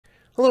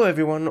Hello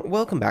everyone,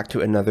 welcome back to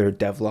another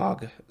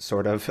devlog,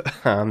 sort of.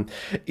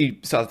 You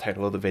saw the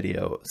title of the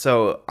video.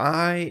 So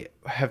I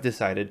have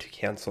decided to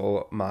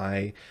cancel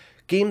my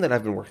game that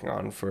I've been working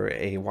on for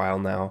a while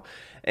now.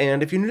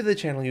 And if you're new to the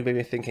channel, you may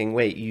be thinking,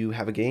 wait, you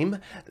have a game?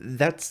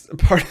 That's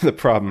part of the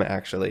problem,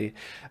 actually.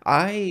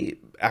 I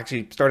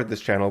actually started this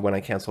channel when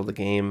I canceled the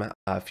game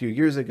a few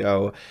years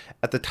ago.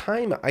 At the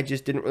time, I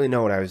just didn't really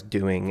know what I was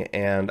doing,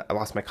 and I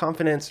lost my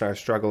confidence, and I was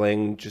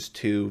struggling just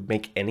to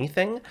make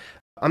anything.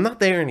 I'm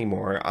not there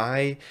anymore.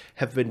 I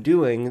have been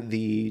doing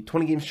the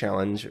 20 games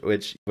challenge,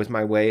 which was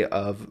my way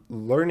of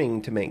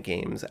learning to make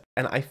games,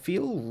 and I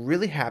feel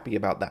really happy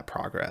about that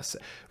progress.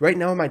 Right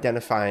now I'm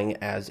identifying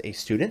as a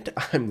student.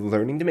 I'm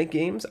learning to make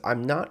games.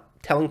 I'm not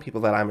telling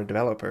people that I'm a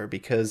developer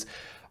because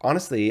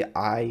honestly,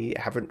 I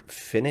haven't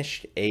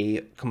finished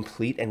a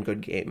complete and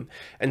good game.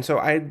 And so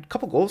I had a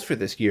couple goals for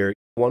this year.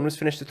 One was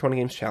finish the 20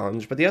 games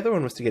challenge, but the other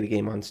one was to get a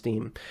game on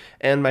Steam.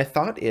 And my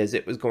thought is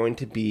it was going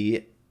to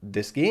be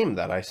this game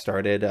that I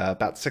started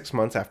about 6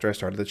 months after I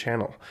started the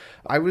channel.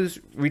 I was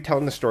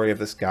retelling the story of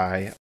this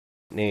guy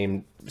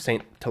named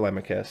Saint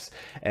Telemachus,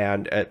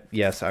 and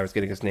yes, I was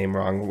getting his name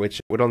wrong,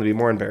 which would only be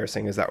more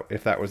embarrassing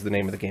if that was the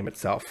name of the game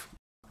itself,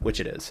 which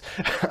it is.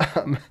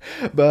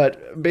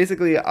 But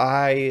basically,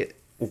 I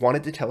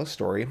wanted to tell a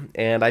story,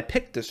 and I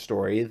picked a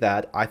story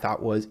that I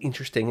thought was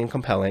interesting and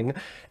compelling,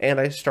 and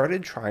I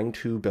started trying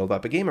to build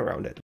up a game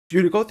around it. If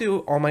you were to go through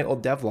all my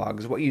old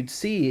devlogs, what you'd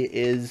see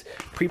is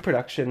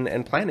pre-production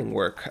and planning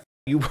work.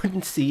 You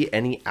wouldn't see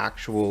any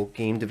actual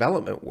game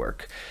development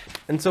work.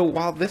 And so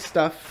while this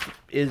stuff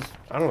is,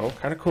 I don't know,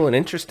 kind of cool and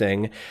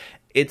interesting,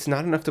 it's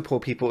not enough to pull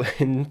people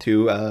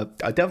into a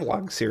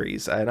devlog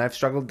series, and I've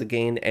struggled to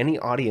gain any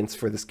audience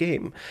for this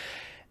game.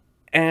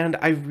 And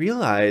I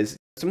realized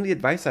some of the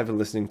advice I've been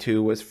listening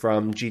to was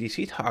from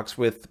GDC talks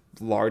with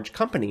large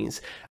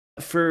companies.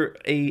 For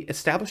a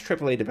established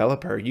AAA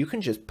developer, you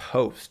can just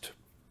post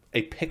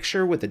a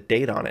picture with a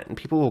date on it and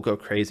people will go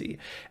crazy.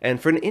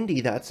 And for an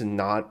indie, that's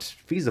not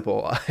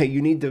feasible.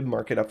 You need to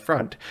market up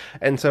front.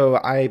 And so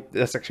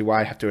that's actually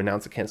why I have to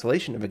announce the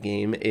cancellation of a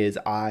game, is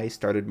I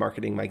started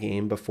marketing my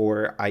game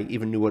before I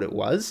even knew what it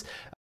was.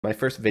 My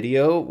first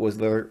video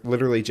was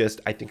literally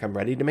just, I think I'm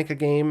ready to make a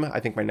game. I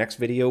think my next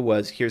video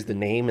was, here's the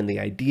name and the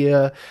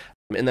idea.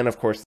 And then of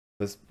course,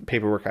 this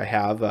paperwork I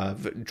have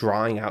of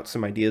drawing out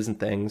some ideas and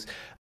things.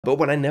 But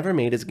what I never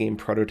made is a game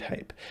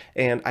prototype.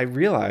 And I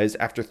realized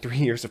after 3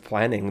 years of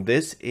planning,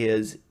 this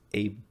is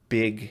a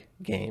big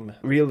game.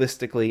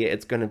 Realistically,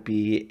 it's going to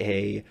be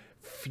a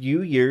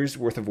few years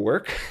worth of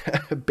work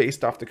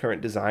based off the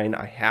current design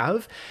I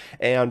have.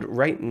 And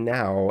right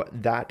now,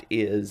 that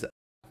is,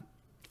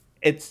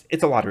 it's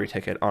a lottery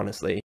ticket,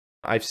 honestly.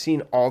 I've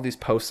seen all these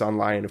posts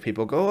online of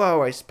people go,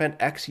 oh, I spent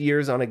X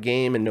years on a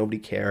game and nobody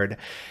cared.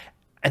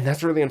 And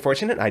that's really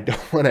unfortunate. I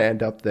don't want to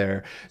end up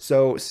there.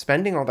 So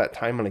spending all that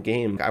time on a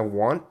game, I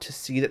want to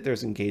see that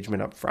there's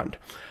engagement up front.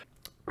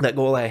 That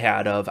goal I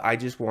had of, I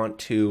just want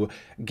to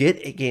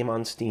get a game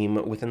on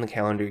Steam within the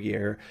calendar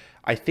year,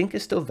 I think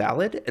is still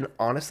valid. And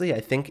honestly, I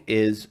think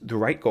is the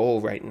right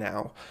goal right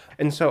now.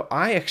 And so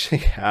I actually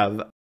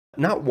have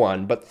not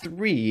one, but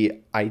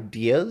 3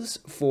 ideas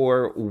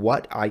for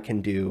what I can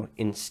do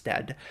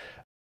instead.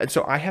 And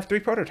so I have 3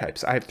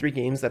 prototypes. I have 3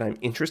 games that I'm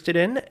interested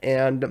in,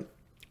 and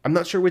I'm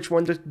not sure which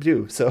one to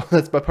do, so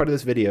that's part of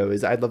this video,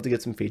 is I'd love to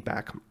get some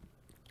feedback.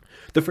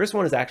 The first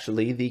one is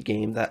actually the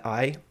game that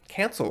I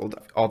canceled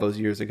all those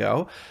years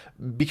ago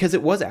because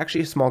it was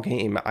actually a small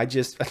game. I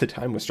just, at the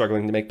time, was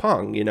struggling to make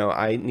Pong. You know,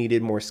 I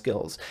needed more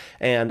skills,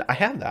 and I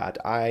have that.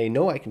 I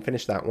know I can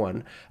finish that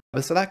one.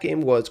 So that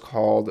game was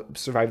called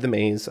Survive the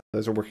Maze.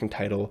 There's a working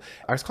title.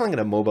 I was calling it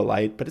a MOBA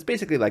Lite, but it's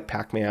basically like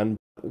Pac-Man.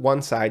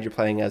 One side you're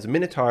playing as a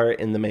minotaur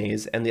in the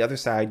maze, and the other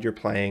side you're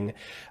playing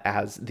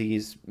as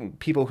these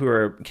people who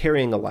are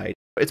carrying a light.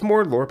 It's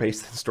more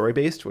lore-based than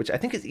story-based, which I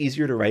think is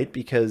easier to write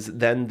because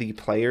then the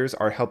players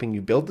are helping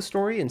you build the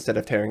story instead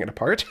of tearing it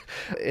apart.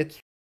 It's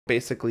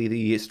basically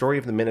the story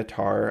of the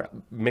Minotaur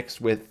mixed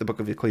with the Book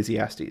of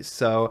Ecclesiastes.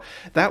 So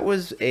that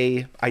was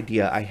an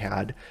idea I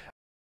had.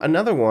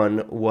 Another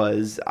one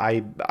was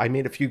I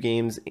made a few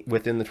games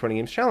within the 20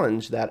 Games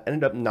Challenge that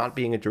ended up not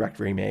being a direct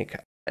remake.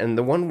 And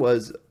the one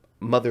was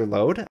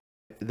Motherload.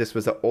 This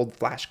was an old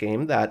Flash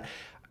game that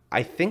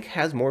I think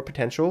has more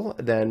potential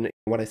than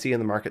what I see in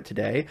the market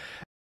today.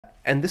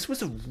 And this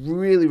was a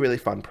really, really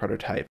fun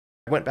prototype.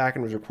 I went back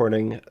and was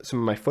recording some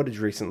of my footage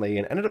recently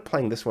and ended up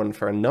playing this one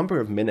for a number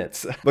of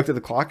minutes. Looked at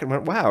the clock and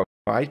went, wow,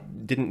 I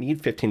didn't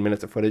need 15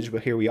 minutes of footage,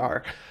 but here we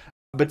are.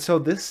 But so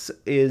this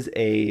is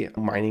a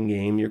mining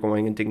game. You're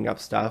going and digging up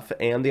stuff.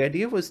 And the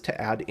idea was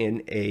to add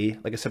in a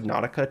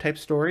Subnautica type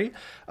story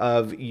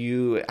of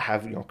you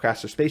have,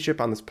 crashed a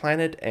spaceship on this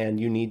planet and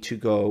you need to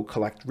go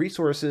collect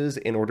resources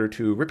in order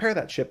to repair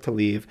that ship to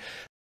leave.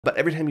 But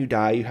every time you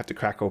die, you have to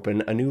crack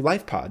open a new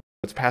life pod.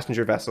 It's a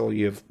passenger vessel.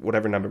 You have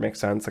whatever number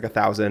makes sense, like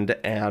 1,000.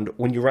 And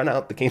when you run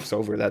out, the game's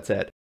over. That's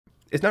it.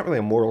 It's not really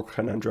a moral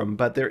conundrum,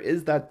 but there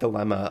is that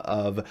dilemma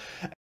of,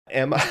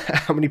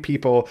 how many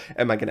people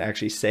am I going to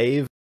actually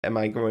save? Am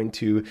I going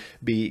to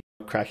be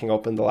cracking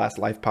open the last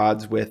life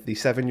pods with the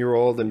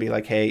 7-year-old and be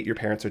like, hey, your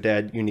parents are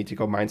dead, you need to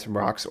go mine some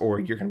rocks or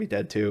you're going to be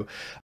dead too.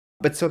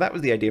 But so that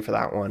was the idea for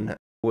that one,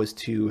 was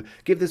to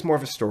give this more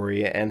of a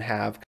story and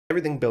have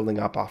everything building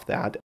up off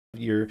that.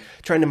 You're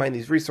trying to mine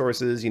these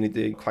resources, you need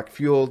to collect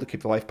fuel to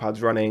keep the life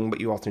pods running, but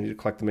you also need to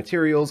collect the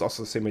materials,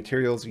 also the same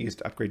materials you used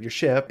to upgrade your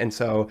ship. And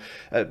so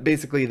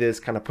basically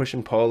this kind of push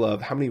and pull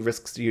of how many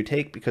risks do you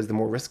take, because the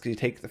more risks you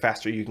take, the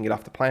faster you can get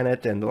off the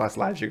planet and the less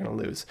lives you're going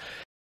to lose.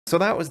 So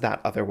that was that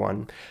other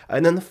one.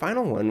 And then the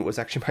final one was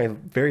actually my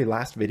very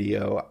last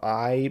video.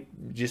 I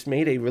just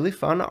made a really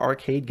fun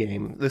arcade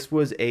game. This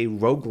was a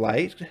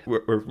roguelite,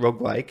 or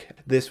roguelike.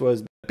 This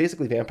was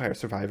basically Vampire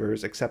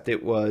Survivors, except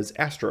it was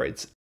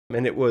asteroids.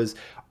 And it was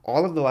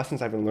all of the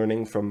lessons I've been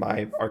learning from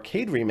my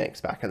arcade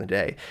remakes back in the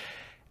day.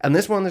 And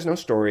this one, there's no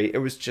story. It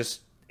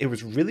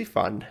was really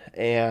fun.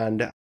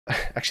 And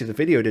actually the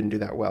video didn't do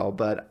that well,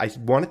 but I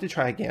wanted to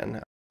try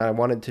again. I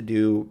wanted to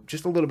do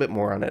just a little bit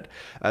more on it.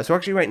 So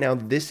actually right now,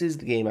 this is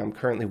the game I'm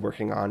currently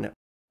working on.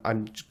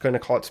 I'm going to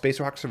call it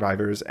Space Rock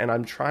Survivors, and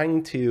I'm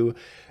trying to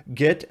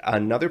get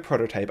another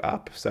prototype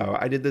up. So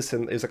I did this,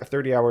 it was like a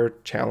 30-hour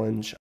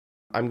challenge.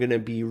 I'm going to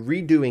be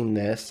redoing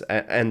this,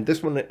 and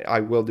this one I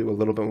will do a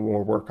little bit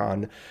more work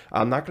on.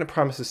 I'm not going to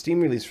promise a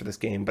Steam release for this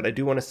game, but I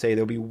do want to say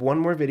there'll be one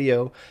more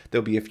video,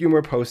 there'll be a few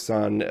more posts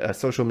on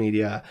social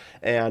media,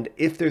 and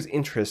if there's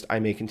interest, I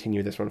may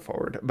continue this one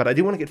forward. But I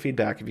do want to get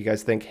feedback if you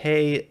guys think,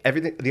 hey,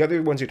 the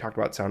other ones you talked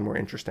about sound more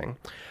interesting.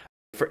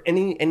 For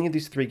any of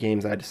these 3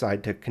 games I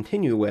decide to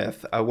continue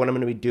with, what I'm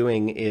going to be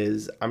doing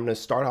is I'm going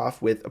to start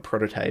off with a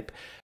prototype.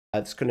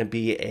 It's going to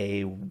be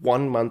a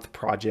 1-month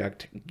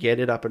project, get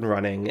it up and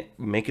running,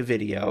 make a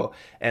video,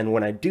 and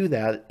when I do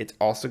that, it's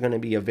also going to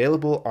be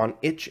available on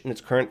itch in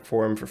its current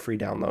form for free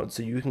download.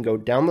 So you can go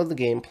download the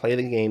game, play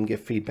the game, give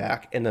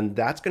feedback, and then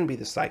that's going to be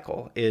the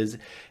cycle, is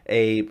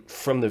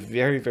from the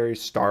very, very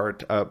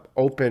start,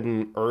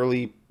 open,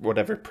 early,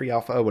 whatever,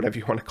 pre-alpha, whatever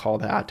you want to call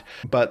that.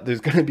 But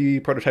there's going to be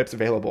prototypes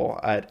available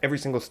at every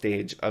single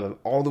stage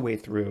all the way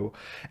through.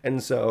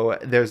 And so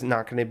there's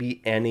not going to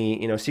be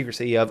any,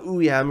 secrecy of, oh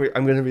yeah, I'm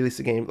going to release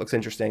a game, it looks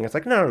interesting. It's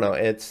like, no,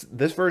 it's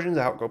this version's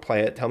out, go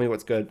play it, tell me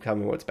what's good, tell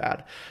me what's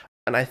bad.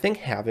 And I think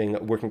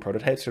having working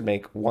prototypes would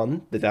make,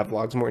 1, the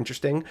devlogs more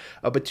interesting,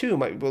 but 2,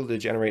 might be able to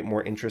generate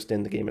more interest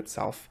in the game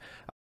itself.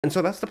 And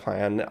so that's the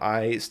plan.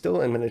 I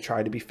still am going to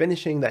try to be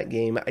finishing that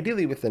game,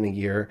 ideally within a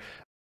year,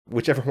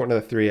 whichever one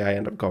of the 3 I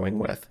end up going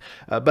with.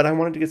 But I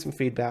wanted to get some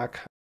feedback.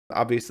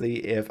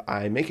 Obviously, if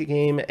I make a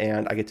game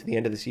and I get to the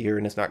end of this year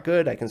and it's not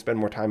good, I can spend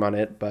more time on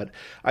it. But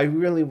I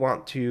really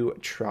want to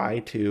try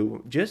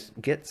to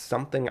just get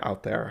something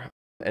out there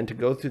and to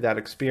go through that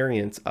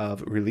experience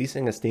of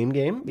releasing a Steam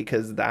game,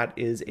 because that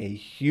is a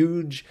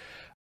huge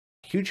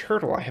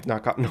hurdle I have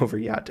not gotten over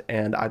yet,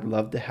 and I'd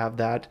love to have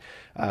that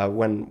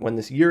when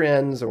this year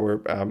ends,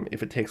 or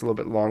if it takes a little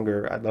bit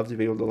longer, I'd love to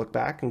be able to look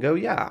back and go,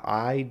 yeah,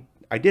 I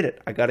did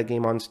it. I got a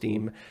game on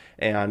Steam,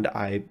 and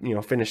I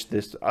finished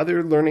this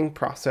other learning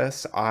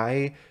process.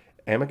 I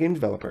am a game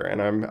developer,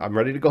 and I'm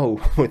ready to go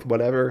with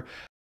whatever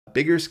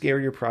bigger,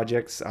 scarier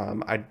projects.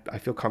 I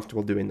feel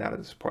comfortable doing that at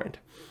this point.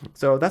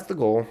 So that's the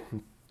goal.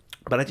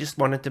 But I just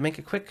wanted to make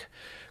a quick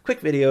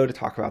video to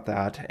talk about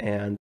that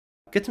and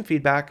get some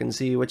feedback and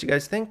see what you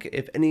guys think.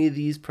 If any of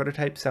these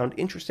prototypes sound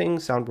interesting,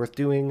 sound worth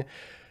doing,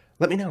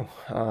 let me know.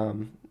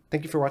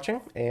 Thank you for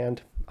watching,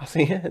 and I'll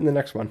see you in the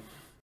next one.